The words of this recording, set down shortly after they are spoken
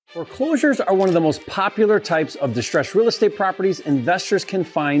Foreclosures are one of the most popular types of distressed real estate properties investors can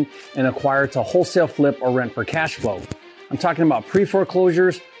find and acquire to wholesale flip or rent for cash flow. I'm talking about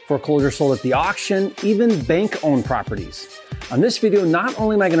pre-foreclosures, foreclosures sold at the auction, even bank-owned properties. On this video, not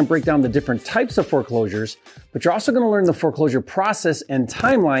only am I going to break down the different types of foreclosures, but you're also going to learn the foreclosure process and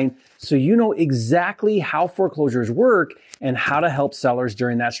timeline so you know exactly how foreclosures work and how to help sellers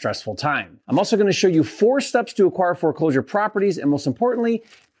during that stressful time. I'm also going to show you 4 steps to acquire foreclosure properties, and most importantly,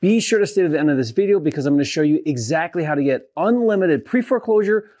 be sure to stay to the end of this video because I'm going to show you exactly how to get unlimited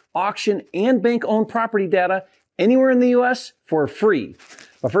pre-foreclosure, auction, and bank-owned property data anywhere in the US for free.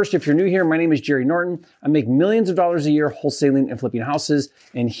 But first, if you're new here, my name is Jerry Norton. I make millions of dollars a year wholesaling and flipping houses.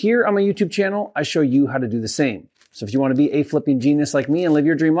 And here on my YouTube channel, I show you how to do the same. So if you want to be a flipping genius like me and live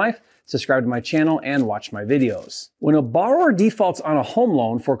your dream life, subscribe to my channel and watch my videos. When a borrower defaults on a home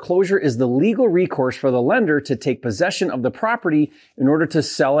loan, foreclosure is the legal recourse for the lender to take possession of the property in order to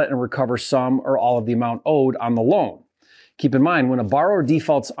sell it and recover some or all of the amount owed on the loan. Keep in mind, when a borrower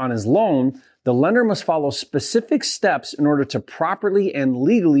defaults on his loan, the lender must follow specific steps in order to properly and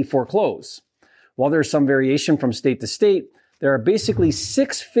legally foreclose. While there is some variation from state to state, there are basically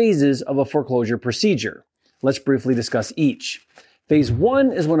 6 phases of a foreclosure procedure. Let's briefly discuss each. Phase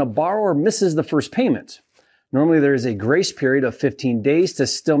 1 is when a borrower misses the first payment. Normally there is a grace period of 15 days to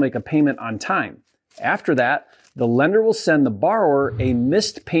still make a payment on time. After that, the lender will send the borrower a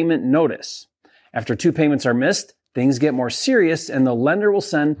missed payment notice. After 2 payments are missed, things get more serious and the lender will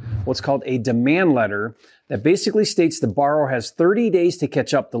send what's called a demand letter that basically states the borrower has 30 days to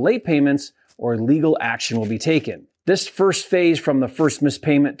catch up the late payments or legal action will be taken. This first phase from the first missed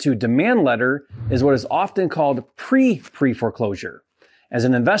payment to demand letter is what is often called pre-foreclosure. As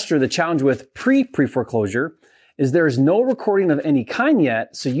an investor, the challenge with pre-foreclosure is there is no recording of any kind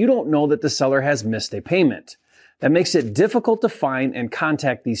yet, so you don't know that the seller has missed a payment. That makes it difficult to find and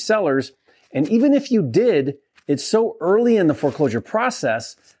contact these sellers, and even if you did, it's so early in the foreclosure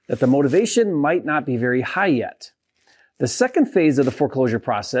process that the motivation might not be very high yet. The second phase of the foreclosure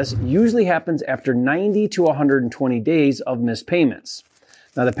process usually happens after 90 to 120 days of missed payments.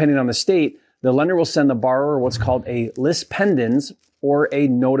 Now, depending on the state, the lender will send the borrower what's called a lis pendens or a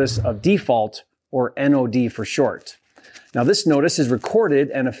notice of default, or NOD for short. Now, this notice is recorded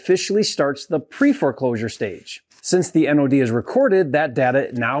and officially starts the pre-foreclosure stage. Since the NOD is recorded, that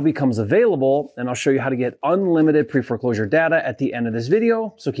data now becomes available, and I'll show you how to get unlimited pre-foreclosure data at the end of this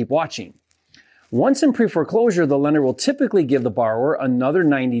video, so keep watching. Once in pre-foreclosure, the lender will typically give the borrower another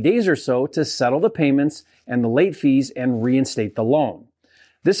 90 days or so to settle the payments and the late fees and reinstate the loan.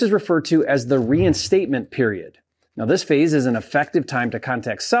 This is referred to as the reinstatement period. Now, this phase is an effective time to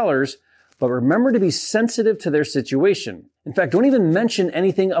contact sellers, but remember to be sensitive to their situation. In fact, don't even mention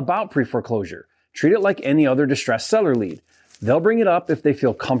anything about pre-foreclosure. Treat it like any other distressed seller lead. They'll bring it up if they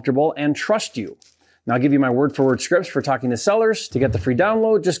feel comfortable and trust you. Now, I'll give you my word-for-word scripts for talking to sellers. To get the free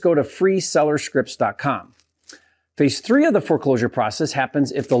download, just go to freesellerscripts.com. Phase 3 of the foreclosure process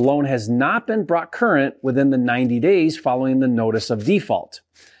happens if the loan has not been brought current within the 90 days following the notice of default.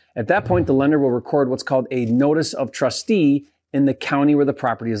 At that point, the lender will record what's called a notice of trustee in the county where the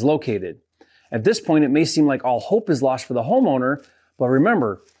property is located. At this point, it may seem like all hope is lost for the homeowner, but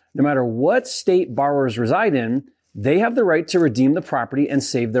remember, no matter what state borrowers reside in, they have the right to redeem the property and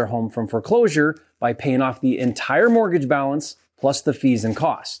save their home from foreclosure by paying off the entire mortgage balance plus the fees and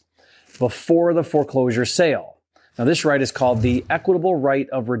costs before the foreclosure sale. Now, this right is called the equitable right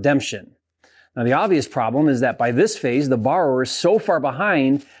of redemption. Now, the obvious problem is that by this phase, the borrower is so far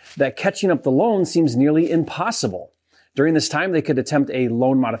behind that catching up the loan seems nearly impossible. During this time, they could attempt a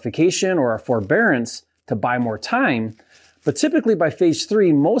loan modification or a forbearance to buy more time. But typically by phase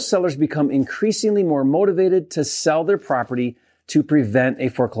 3, most sellers become increasingly more motivated to sell their property to prevent a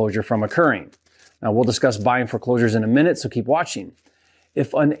foreclosure from occurring. Now, we'll discuss buying foreclosures in a minute, so keep watching.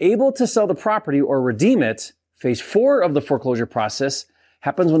 If unable to sell the property or redeem it, phase 4 of the foreclosure process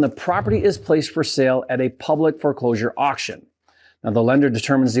happens when the property is placed for sale at a public foreclosure auction. Now, the lender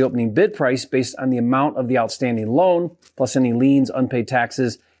determines the opening bid price based on the amount of the outstanding loan, plus any liens, unpaid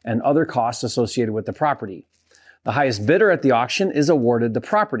taxes, and other costs associated with the property. The highest bidder at the auction is awarded the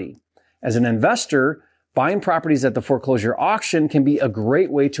property. As an investor, buying properties at the foreclosure auction can be a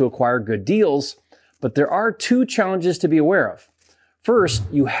great way to acquire good deals, but there are 2 challenges to be aware of. First,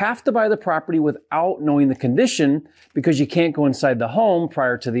 you have to buy the property without knowing the condition because you can't go inside the home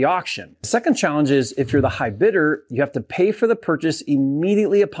prior to the auction. The second challenge is if you're the high bidder, you have to pay for the purchase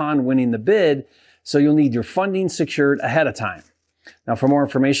immediately upon winning the bid, so you'll need your funding secured ahead of time. Now, for more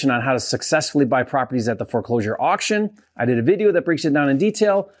information on how to successfully buy properties at the foreclosure auction, I did a video that breaks it down in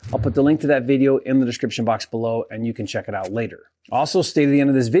detail. I'll put the link to that video in the description box below, and you can check it out later. Also, stay to the end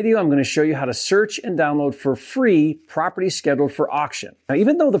of this video. I'm going to show you how to search and download for free properties scheduled for auction. Now,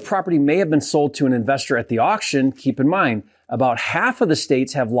 even though the property may have been sold to an investor at the auction, keep in mind, about half of the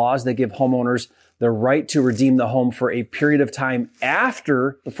states have laws that give homeowners the right to redeem the home for a period of time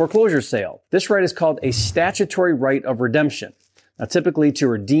after the foreclosure sale. This right is called a statutory right of redemption. Now, typically, to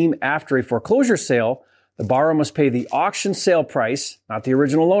redeem after a foreclosure sale, the borrower must pay the auction sale price, not the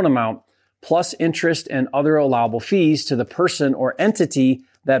original loan amount, plus interest and other allowable fees to the person or entity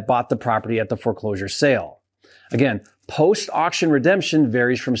that bought the property at the foreclosure sale. Again, post-auction redemption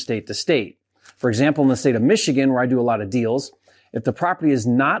varies from state to state. For example, in the state of Michigan, where I do a lot of deals, if the property is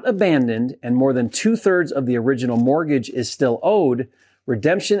not abandoned and more than 2/3 of the original mortgage is still owed,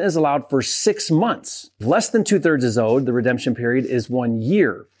 redemption is allowed for 6 months. If less than 2/3 is owed, the redemption period is 1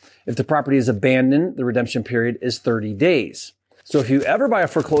 year. If the property is abandoned, the redemption period is 30 days. So if you ever buy a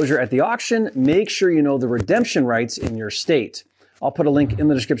foreclosure at the auction, make sure you know the redemption rights in your state. I'll put a link in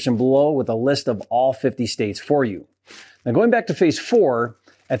the description below with a list of all 50 states for you. Now, going back to phase 4,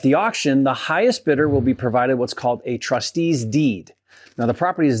 at the auction, the highest bidder will be provided what's called a trustee's deed. Now, the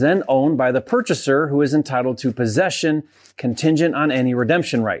property is then owned by the purchaser, who is entitled to possession contingent on any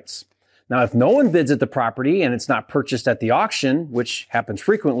redemption rights. Now, if no one bids at the property and it's not purchased at the auction, which happens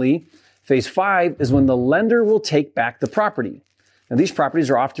frequently, phase 5 is when the lender will take back the property. Now, these properties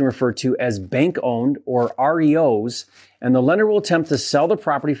are often referred to as bank-owned or REOs, and the lender will attempt to sell the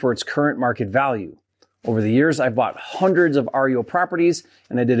property for its current market value. Over the years, I've bought hundreds of REO properties,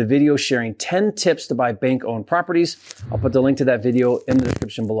 and I did a video sharing 10 tips to buy bank-owned properties. I'll put the link to that video in the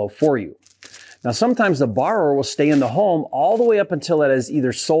description below for you. Now, sometimes the borrower will stay in the home all the way up until it is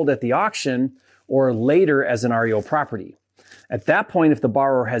either sold at the auction or later as an REO property. At that point, if the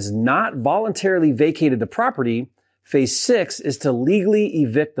borrower has not voluntarily vacated the property, phase 6 is to legally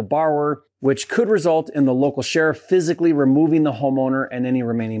evict the borrower, which could result in the local sheriff physically removing the homeowner and any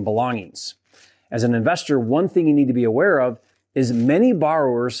remaining belongings. As an investor, one thing you need to be aware of is many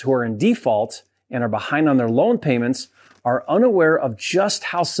borrowers who are in default and are behind on their loan payments are unaware of just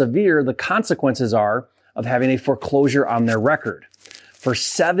how severe the consequences are of having a foreclosure on their record. For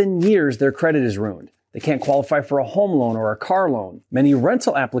 7 years, their credit is ruined. They can't qualify for a home loan or a car loan. Many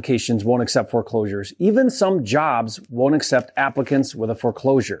rental applications won't accept foreclosures. Even some jobs won't accept applicants with a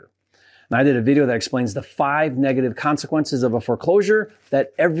foreclosure. And I did a video that explains the 5 negative consequences of a foreclosure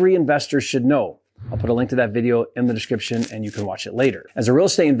that every investor should know. I'll put a link to that video in the description and you can watch it later. As a real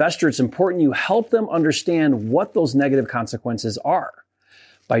estate investor, it's important you help them understand what those negative consequences are.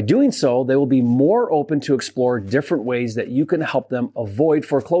 By doing so, they will be more open to explore different ways that you can help them avoid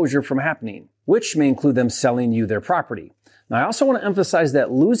foreclosure from happening, which may include them selling you their property. Now, I also want to emphasize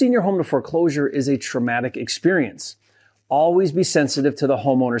that losing your home to foreclosure is a traumatic experience. Always be sensitive to the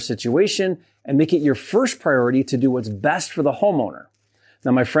homeowner situation and make it your first priority to do what's best for the homeowner.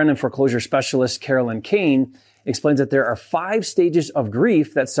 Now, my friend and foreclosure specialist, Carolyn Kane, explains that there are 5 stages of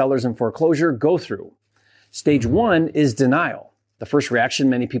grief that sellers in foreclosure go through. Stage 1 is denial. The first reaction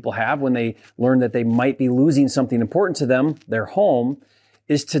many people have when they learn that they might be losing something important to them, their home,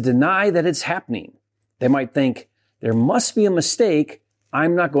 is to deny that it's happening. They might think, there must be a mistake,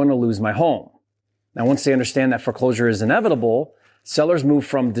 I'm not going to lose my home. Now, once they understand that foreclosure is inevitable, sellers move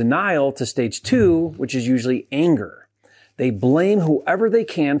from denial to stage 2, which is usually anger. They blame whoever they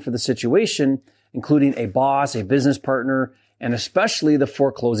can for the situation, including a boss, a business partner, and especially the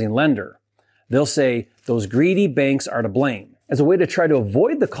foreclosing lender. They'll say, those greedy banks are to blame. As a way to try to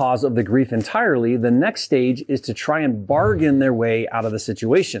avoid the cause of the grief entirely, the next stage is to try and bargain their way out of the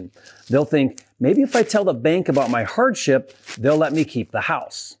situation. They'll think, maybe if I tell the bank about my hardship, they'll let me keep the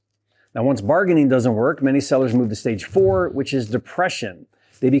house. Now, once bargaining doesn't work, many sellers move to stage 4, which is depression.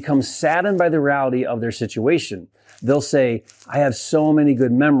 They become saddened by the reality of their situation. They'll say, I have so many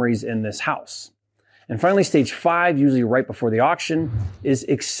good memories in this house. And finally, stage 5, usually right before the auction, is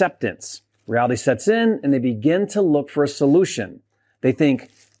acceptance. Reality sets in and they begin to look for a solution. They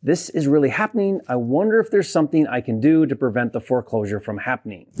think, this is really happening. I wonder if there's something I can do to prevent the foreclosure from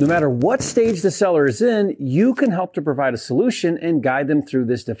happening. No matter what stage the seller is in, you can help to provide a solution and guide them through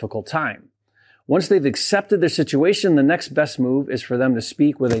this difficult time. Once they've accepted their situation, the next best move is for them to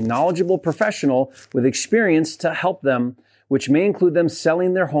speak with a knowledgeable professional with experience to help them, which may include them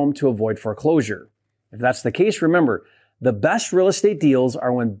selling their home to avoid foreclosure. If that's the case, remember, the best real estate deals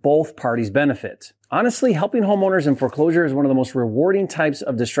are when both parties benefit. Honestly, helping homeowners in foreclosure is one of the most rewarding types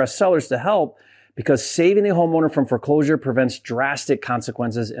of distressed sellers to help because saving a homeowner from foreclosure prevents drastic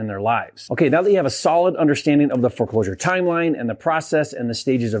consequences in their lives. Okay, now that you have a solid understanding of the foreclosure timeline and the process and the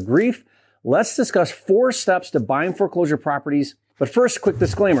stages of grief, let's discuss 4 steps to buying foreclosure properties. But first, quick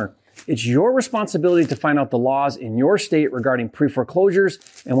disclaimer. It's your responsibility to find out the laws in your state regarding pre-foreclosures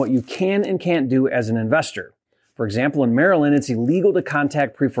and what you can and can't do as an investor. For example, in Maryland, it's illegal to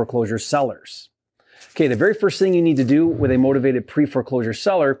contact pre-foreclosure sellers. Okay, the very first thing you need to do with a motivated pre-foreclosure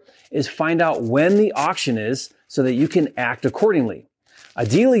seller is find out when the auction is so that you can act accordingly.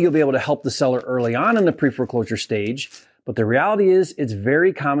 Ideally, you'll be able to help the seller early on in the pre-foreclosure stage, but the reality is it's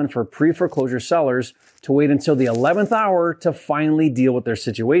very common for pre-foreclosure sellers to wait until the 11th hour to finally deal with their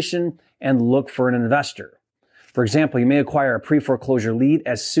situation and look for an investor. For example, you may acquire a pre-foreclosure lead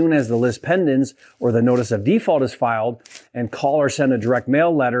as soon as the lis pendens or the notice of default is filed and call or send a direct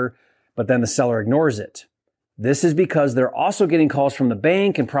mail letter, but then the seller ignores it. This is because they're also getting calls from the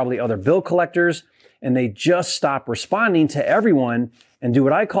bank and probably other bill collectors, and they just stop responding to everyone and do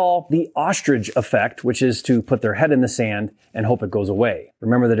what I call the ostrich effect, which is to put their head in the sand and hope it goes away.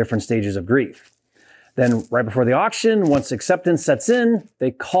 Remember the different stages of grief. Then right before the auction, once acceptance sets in,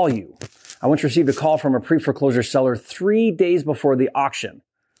 they call you. I once received a call from a pre-foreclosure seller 3 days before the auction.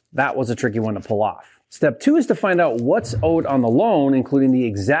 That was a tricky one to pull off. Step 2 is to find out what's owed on the loan, including the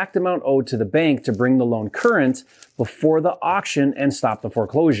exact amount owed to the bank to bring the loan current before the auction and stop the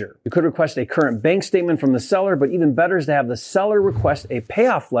foreclosure. You could request a current bank statement from the seller, but even better is to have the seller request a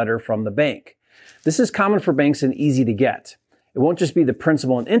payoff letter from the bank. This is common for banks and easy to get. It won't just be the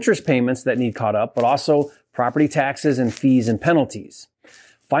principal and interest payments that need caught up, but also property taxes and fees and penalties.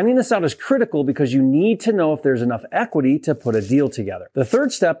 Finding this out is critical because you need to know if there's enough equity to put a deal together. The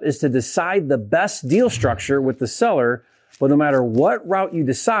third step is to decide the best deal structure with the seller, but no matter what route you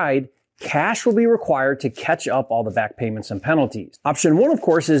decide, cash will be required to catch up all the back payments and penalties. Option 1, of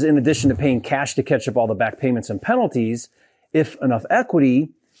course, is in addition to paying cash to catch up all the back payments and penalties, if enough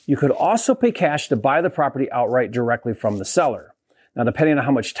equity, you could also pay cash to buy the property outright directly from the seller. Now, depending on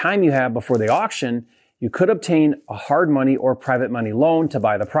how much time you have before the auction, you could obtain a hard money or private money loan to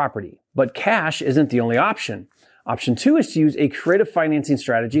buy the property. But cash isn't the only option. Option 2 is to use a creative financing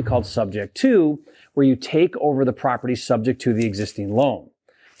strategy called Subject to, where you take over the property subject to the existing loan.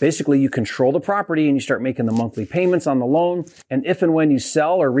 Basically, you control the property and you start making the monthly payments on the loan. And if and when you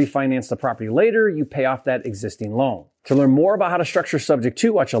sell or refinance the property later, you pay off that existing loan. To learn more about how to structure Subject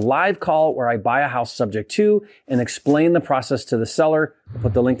to, watch a live call where I buy a house subject to and explain the process to the seller. I'll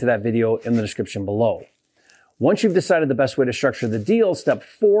put the link to that video in the description below. Once you've decided the best way to structure the deal, step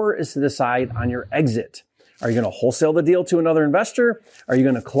 4 is to decide on your exit. Are you going to wholesale the deal to another investor? Are you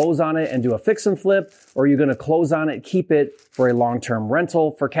going to close on it and do a fix and flip? Or are you going to close on it, keep it for a long-term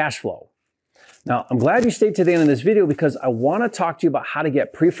rental for cash flow? Now, I'm glad you stayed to the end of this video because I want to talk to you about how to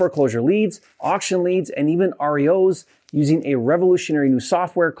get pre-foreclosure leads, auction leads, and even REOs using a revolutionary new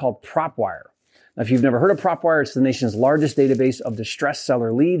software called PropWire. Now, if you've never heard of PropWire, it's the nation's largest database of distressed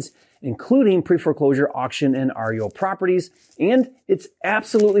seller leads, including pre-foreclosure, auction, and REO properties. And it's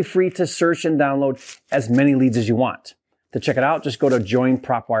absolutely free to search and download as many leads as you want. To check it out, just go to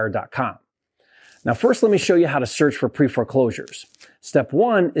joinpropwire.com. Now, first, let me show you how to search for pre-foreclosures. Step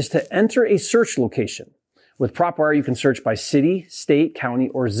 1 is to enter a search location. With PropWire, you can search by city, state, county,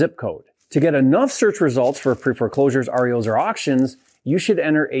 or zip code. To get enough search results for pre-foreclosures, REOs, or auctions, you should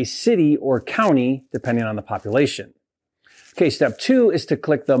enter a city or county, depending on the population. Okay, step 2 is to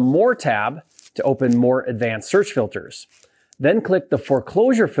click the More tab to open more advanced search filters. Then click the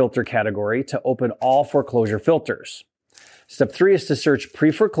Foreclosure Filter category to open all foreclosure filters. Step 3 is to search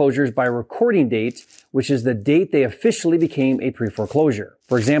pre-foreclosures by recording date, which is the date they officially became a pre-foreclosure.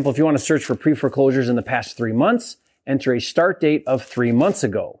 For example, if you want to search for pre-foreclosures in the past 3 months, enter a start date of 3 months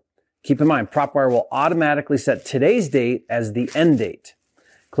ago. Keep in mind, PropWire will automatically set today's date as the end date.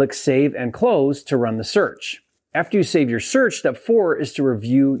 Click Save and Close to run the search. After you save your search, step 4 is to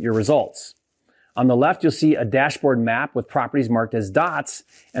review your results. On the left, you'll see a dashboard map with properties marked as dots,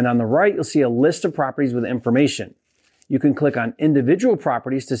 and on the right, you'll see a list of properties with information. You can click on individual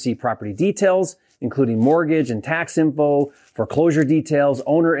properties to see property details, including mortgage and tax info, foreclosure details,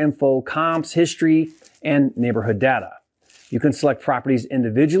 owner info, comps, history, and neighborhood data. You can select properties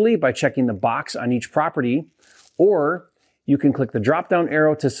individually by checking the box on each property, or you can click the drop-down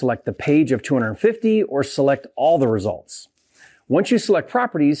arrow to select the page of 250 or select all the results. Once you select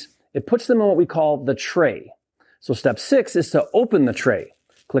properties, it puts them in what we call the tray. So step 6 is to open the tray.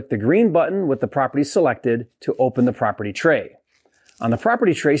 Click the green button with the property selected to open the property tray. On the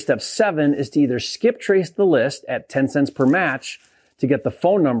property tray, step 7 is to either skip trace the list at 10 cents per match to get the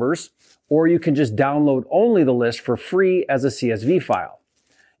phone numbers, or you can just download only the list for free as a CSV file.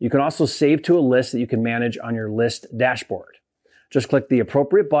 You can also save to a list that you can manage on your list dashboard. Just click the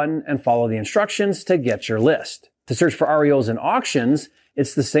appropriate button and follow the instructions to get your list. To search for REOs and auctions,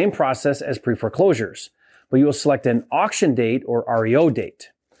 it's the same process as pre-foreclosures, but you will select an auction date or REO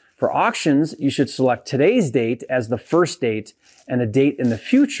date. For auctions, you should select today's date as the first date and a date in the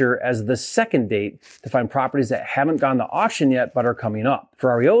future as the second date to find properties that haven't gone to auction yet but are coming up.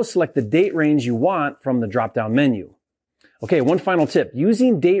 For REOs, select the date range you want from the drop-down menu. Okay, one final tip.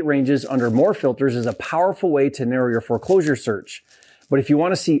 Using date ranges under more filters is a powerful way to narrow your foreclosure search. But if you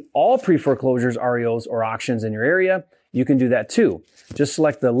want to see all pre-foreclosures, REOs, or auctions in your area, you can do that too. Just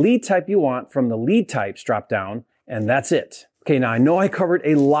select the lead type you want from the lead types drop-down, and that's it. Okay, now I know I covered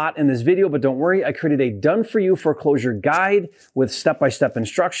a lot in this video, but don't worry, I created a done-for-you foreclosure guide with step-by-step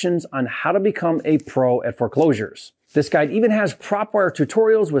instructions on how to become a pro at foreclosures. This guide even has PropWire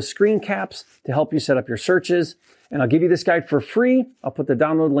tutorials with screen caps to help you set up your searches. And I'll give you this guide for free. I'll put the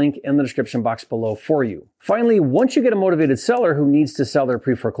download link in the description box below for you. Finally, once you get a motivated seller who needs to sell their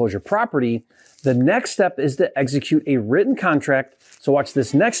pre-foreclosure property, the next step is to execute a written contract. So watch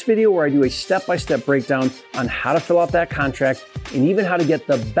this next video where I do a step-by-step breakdown on how to fill out that contract and even how to get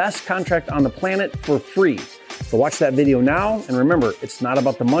the best contract on the planet for free. So watch that video now. And remember, it's not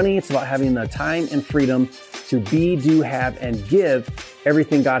about the money. It's about having the time and freedom to be, do, have, and give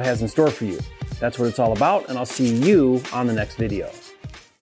everything God has in store for you. That's what it's all about, and I'll see you on the next video.